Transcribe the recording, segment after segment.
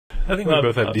I think we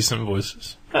both have decent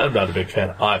voices. I'm not a big fan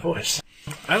of my voice.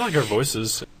 I like our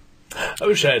voices. I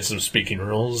wish I had some speaking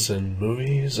roles in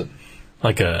movies. And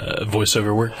Like a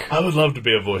voiceover work. I would love to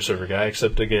be a voiceover guy,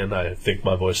 except, again, I think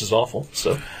my voice is awful.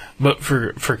 So, But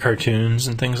for cartoons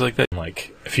and things like that,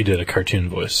 like if you did a cartoon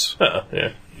voice,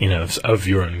 yeah. of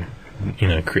your own,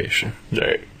 creation,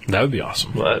 Right. that would be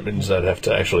awesome. Well, that means I'd have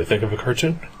to actually think of a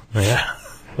cartoon. Yeah.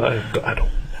 I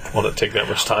don't want to take that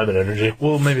much time and energy.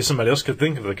 Well, maybe somebody else could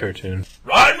think of the cartoon.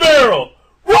 Ryan Merrill!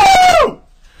 Woo!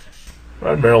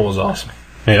 Ryan Merrill was awesome.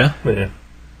 Yeah. Yeah.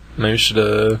 Maybe we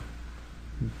should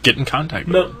get in contact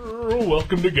with him. No,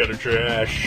 welcome to Gutter Trash.